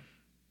 Yeah.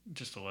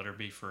 Just to let her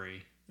be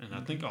free. And I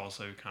think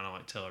also kind of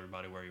like tell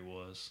everybody where he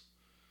was.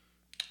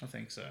 I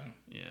think so.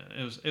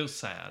 Yeah, it was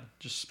sad.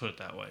 Just put it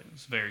that way. It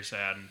was very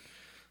sad. And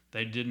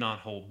they did not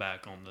hold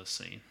back on this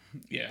scene.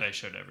 Yeah. They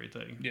showed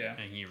everything. Yeah.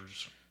 And you were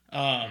just...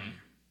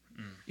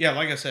 Yeah,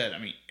 like I said, I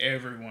mean,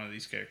 every one of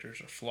these characters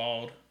are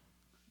flawed.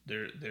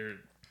 There's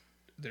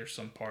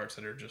some parts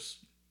that are just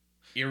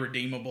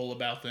irredeemable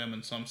about them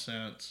in some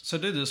sense. So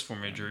do this for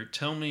me, Drew.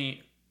 Tell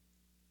me...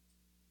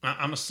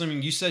 I'm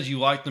assuming you said you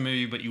liked the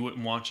movie, but you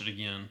wouldn't watch it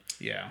again.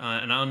 Yeah.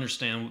 And I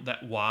understand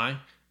that why,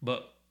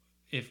 but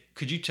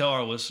could you tell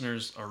our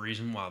listeners a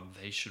reason why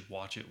they should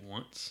watch it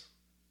once?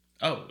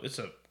 Oh, it's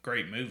a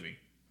great movie.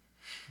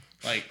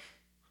 Like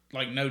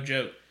no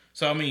joke.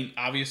 So, I mean,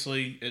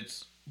 obviously,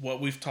 it's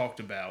what we've talked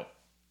about.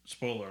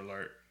 Spoiler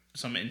alert.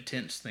 Some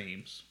intense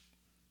themes.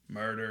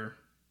 Murder.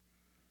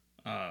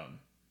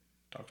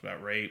 Talked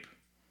about rape.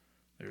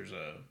 There's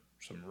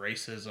some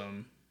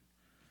racism.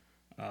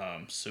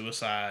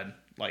 Suicide.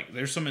 Like,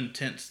 there's some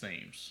intense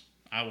themes.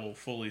 I will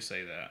fully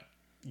say that.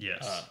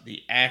 Yes.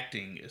 The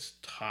acting is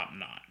top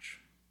notch,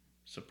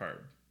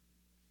 superb.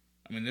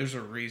 I mean, there's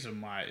a reason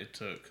why it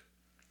took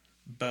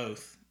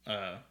both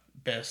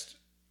Best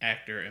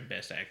Actor and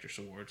Best Actress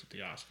awards at the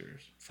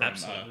Oscars. From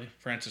Absolutely.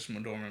 Frances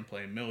McDormand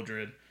playing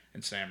Mildred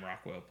and Sam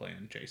Rockwell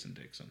playing Jason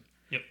Dixon.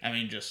 Yep. I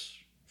mean, just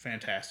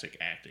fantastic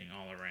acting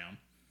all around.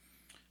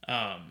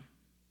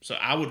 So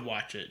I would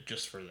watch it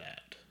just for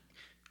that.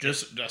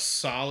 Just a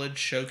solid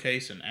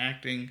showcase in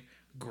acting,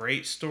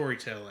 great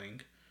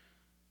storytelling.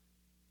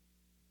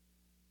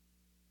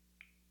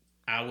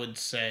 I would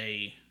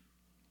say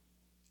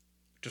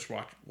just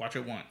watch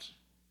it once.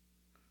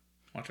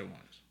 Watch it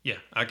once. Yeah,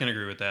 I can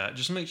agree with that.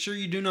 Just make sure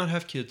you do not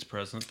have kids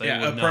present. They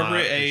would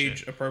appropriate not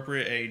age.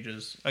 Appropriate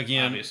ages.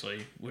 Again,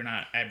 obviously, we're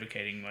not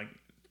advocating like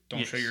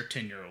don't show your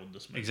 10-year-old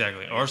this movie.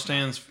 Exactly. R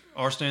stands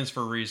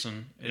for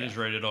reason. It is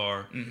rated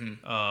R.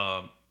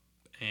 Mm-hmm.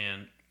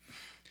 And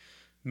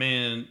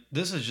man,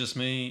 this is just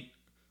me.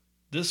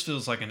 This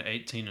feels like an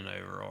 18 and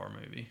over R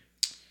movie.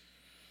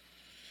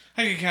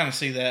 I can kind of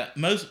see that.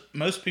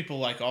 Most people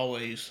like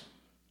always.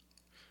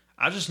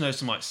 I just know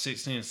some like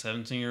 16 and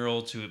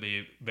 17-year-olds who would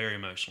be very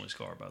emotionally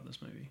scarred by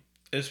this movie.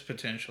 It's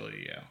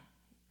potentially, yeah.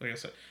 Like I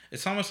said,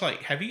 it's almost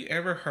like, have you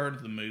ever heard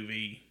of the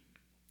movie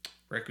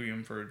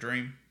Requiem for a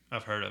Dream?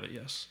 I've heard of it,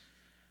 yes.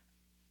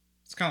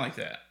 It's kind of like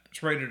that.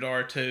 It's rated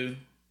R too.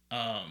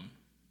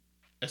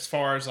 As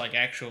far as like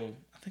actual,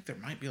 I think there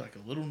might be like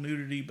a little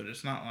nudity, but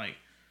it's not like,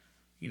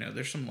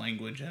 there's some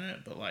language in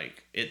it, but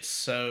like it's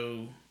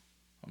so,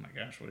 oh my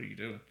gosh, what are you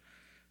doing?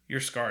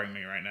 You're scarring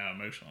me right now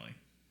emotionally.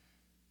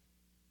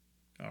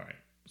 All right.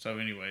 So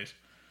anyways,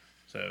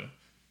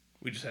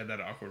 we just had that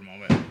awkward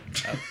moment.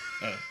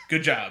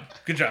 Good job,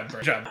 bro.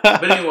 Good job.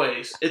 But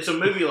anyways, it's a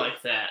movie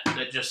like that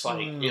just like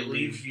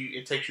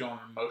it takes you on an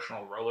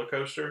emotional roller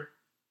coaster,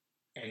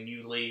 and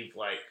you leave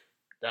like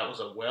that was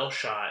a well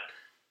shot,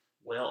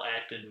 well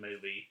acted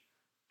movie.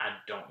 I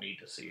don't need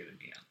to see it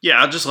again.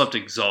 Yeah, I just left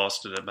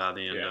exhausted by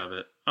the end of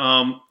it.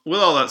 With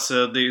all that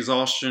said, the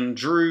exhaustion,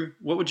 Drew,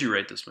 what would you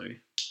rate this movie?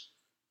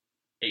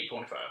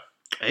 8.5.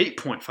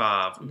 8.5.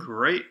 Mm-hmm.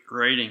 Great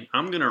rating.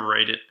 I'm going to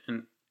rate it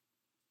an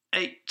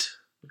 8.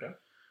 Okay.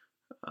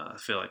 I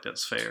feel like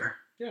that's fair.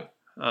 Yeah.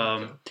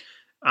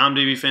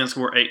 IMDb fan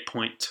score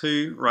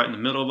 8.2, right in the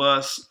middle of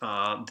us.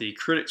 The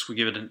critics would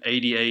give it an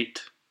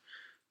 88.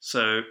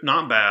 So,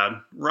 not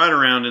bad. Right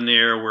around in the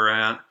area we're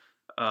at.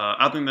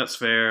 I think that's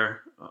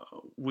fair.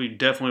 We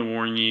definitely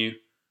warn you,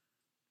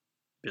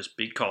 just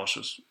be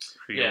cautious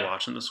who you're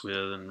watching this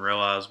with and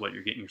realize what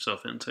you're getting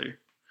yourself into.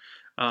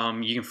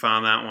 You can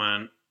find that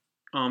one.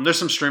 There's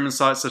some streaming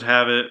sites that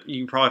have it.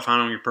 You can probably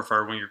find it on your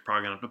preferred one. You're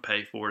probably going to have to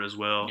pay for it as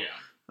well. Yeah.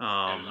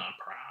 Amazon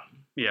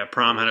Prime. Yeah,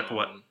 Prime had it for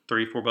what,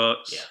 $3-4?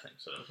 Yeah, I think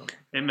so.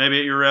 It may be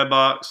at your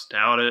Redbox.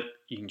 Doubt it.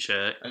 You can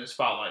check. And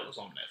Spotlight was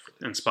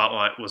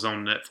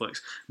on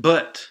Netflix.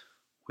 But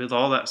with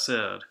all that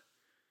said,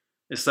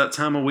 it's that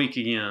time of week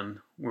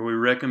again where we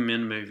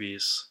recommend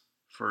movies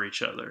for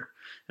each other.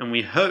 And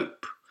we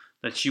hope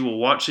that you will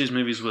watch these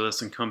movies with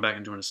us and come back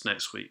and join us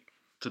next week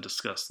to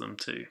discuss them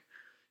too.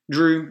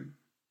 Drew,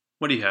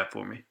 what do you have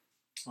for me?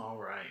 All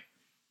right.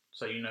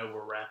 So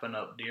we're wrapping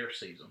up deer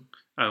season.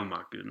 Oh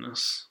my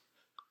goodness.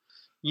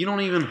 You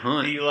don't even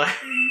hunt. Do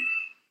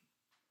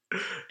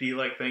you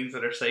like things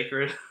that are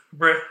sacred,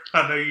 Brett?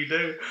 I know you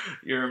do.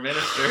 You're a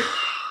minister.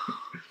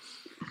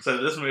 So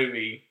this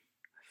movie,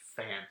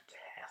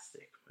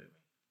 fantastic movie.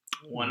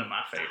 One of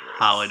my favorites.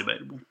 Highly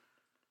debatable.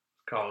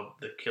 Called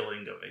The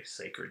Killing of a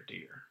Sacred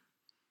Deer.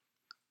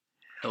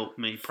 Help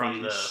me,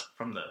 please.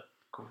 From the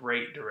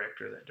great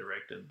director that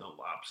directed The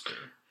Lobster.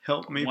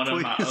 Help me, One please.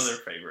 of my other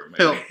favorite movies.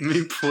 Help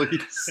me,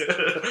 please.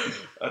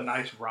 A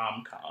nice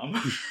rom-com.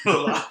 The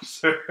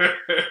Lobster.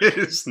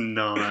 It's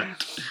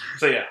not.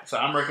 So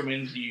I'm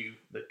recommending to you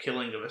The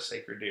Killing of a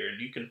Sacred Deer, and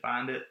you can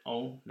find it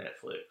on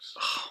Netflix.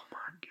 Oh my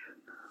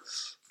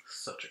goodness.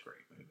 Such a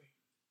great movie.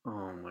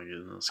 Oh my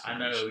goodness. I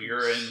know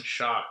you're in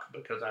shock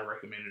because I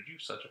recommended you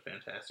such a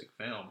fantastic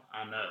film.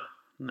 I know.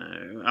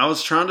 No. I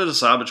was trying to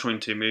decide between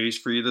 2 movies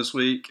for you this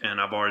week, and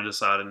I've already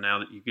decided now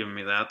that you've given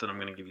me that I'm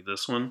going to give you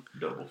this one.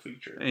 Double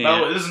feature. And, by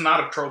the way, this is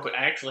not a troll pick.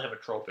 I actually have a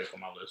troll pick on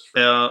my list.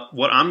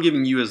 What I'm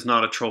giving you is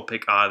not a troll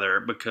pick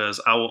either,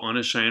 because I will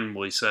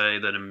unashamedly say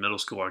that in middle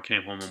school I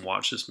came home and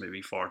watched this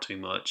movie far too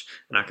much,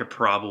 and I could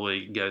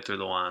probably go through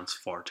the lines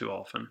far too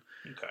often.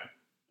 Okay.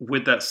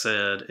 With that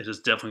said, it is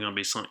definitely going to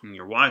be something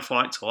your wife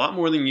likes a lot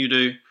more than you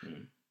do,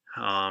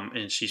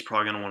 and she's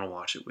probably going to want to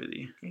watch it with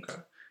you.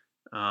 Okay.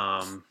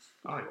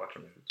 I like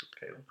watching movies with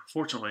Caleb.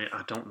 Unfortunately,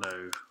 I don't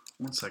know.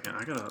 One second,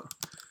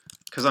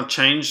 because I've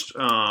changed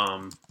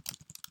what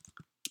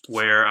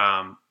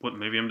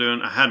movie I'm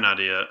doing. I had an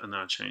idea, and then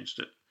I changed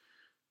it.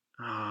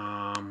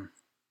 I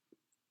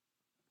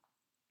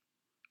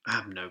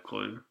have no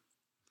clue.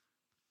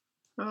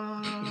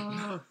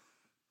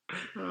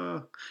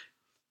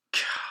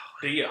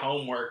 Do your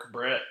homework,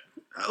 Brett.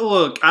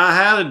 Look, I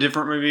had a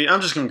different movie. I'm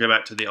just going to go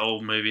back to the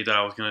old movie that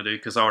I was going to do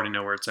because I already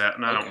know where it's at,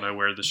 and I don't know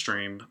where to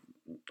stream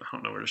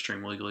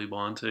Legally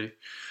Blonde to.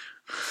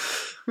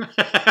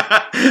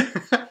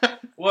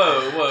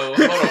 Whoa.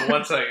 Hold on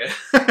 1 second.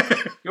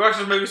 You watch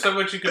the movie so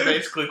much you can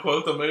basically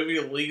quote the movie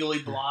Legally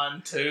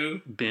Blonde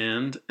 2?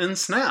 Bend and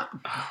snap. Oh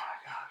my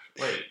gosh.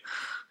 Wait.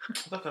 I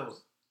thought that was...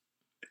 Is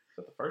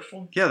that the first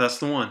one? Yeah, that's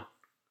the one.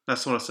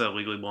 That's what I said,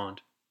 Legally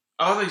Blonde.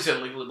 Oh, I thought you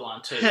said Legally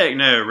Blonde 2. Heck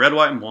no, Red,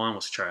 White, and Blonde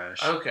was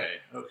trash. Okay.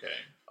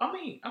 I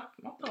mean, I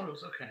thought it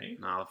was okay.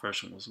 Nah, the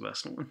first one was the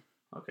best one.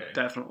 Okay.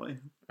 Definitely.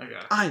 I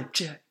got it. I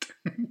object.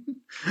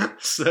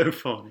 So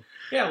funny.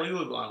 Yeah,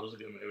 Legally Blonde was a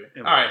good movie. It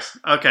All right. was.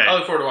 Okay. I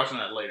look forward to watching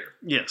that later.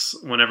 Yes,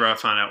 whenever I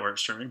find out where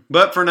it's streaming.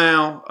 But for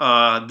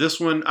now, this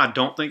one I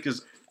don't think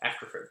is...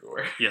 After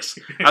February. Yes.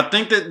 I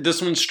think that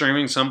this one's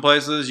streaming some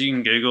places. You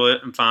can Google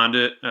it and find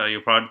it.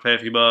 You'll probably pay a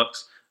few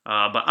bucks.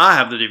 But I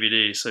have the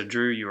DVD, so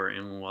Drew, you are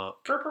in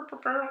luck.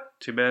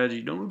 Too bad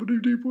you don't have a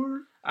DVD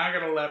player. I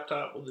got a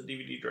laptop with a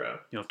DVD drive.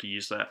 You'll have to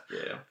use that.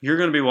 Yeah. You're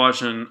going to be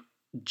watching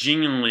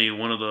genuinely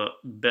one of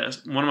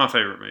my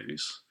favorite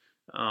movies.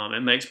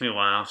 It makes me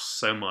laugh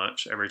so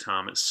much every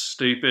time. It's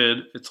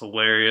stupid. It's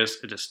hilarious.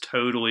 It is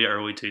totally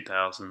early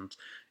 2000s,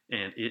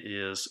 and it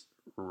is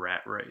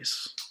Rat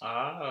Race.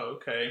 Ah,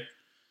 okay.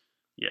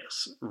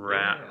 Yes,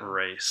 Rat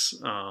Race.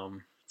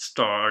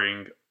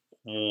 Starring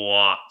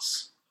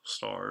lots of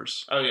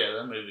stars. Oh yeah,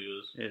 that movie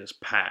was. It is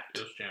packed.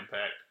 It was jam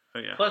packed. Oh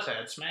yeah. Plus, I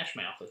had Smash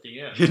Mouth at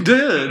the end. It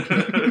did.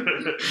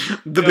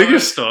 The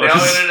biggest stars. They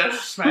all ended at a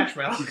Smash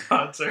Mouth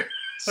concert.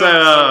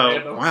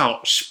 So, wow,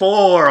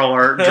 spoiler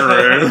alert,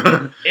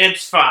 Drew.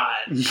 It's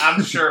fine.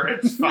 I'm sure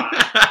it's fine.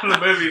 The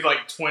movie's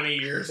like 20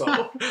 years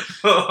old.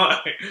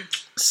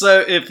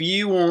 So, if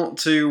you want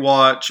to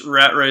watch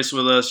Rat Race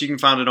with us, you can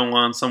find it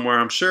online somewhere,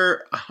 I'm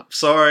sure.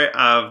 Sorry,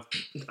 I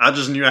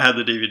just knew I had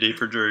the DVD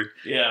for Drew.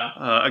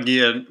 Yeah.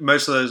 Again,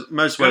 most Go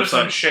websites. to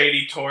some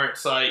shady torrent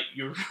site.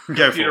 Your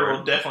computer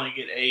will definitely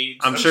get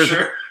AIDS. I'm sure.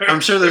 I'm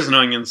sure there's an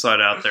onion site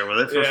out there with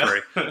it for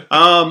free.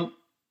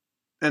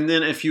 And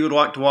then if you would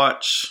like to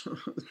watch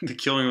The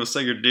Killing of a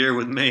Sacred Deer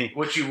with me.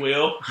 Which you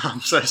will.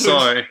 I'm so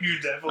sorry. You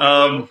definitely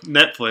will.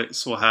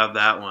 Netflix will have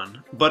that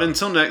one. But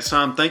until next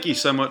time, thank you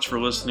so much for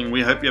listening.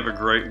 We hope you have a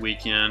great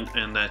weekend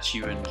and that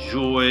you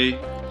enjoy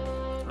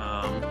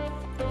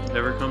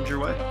whatever comes your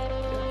way.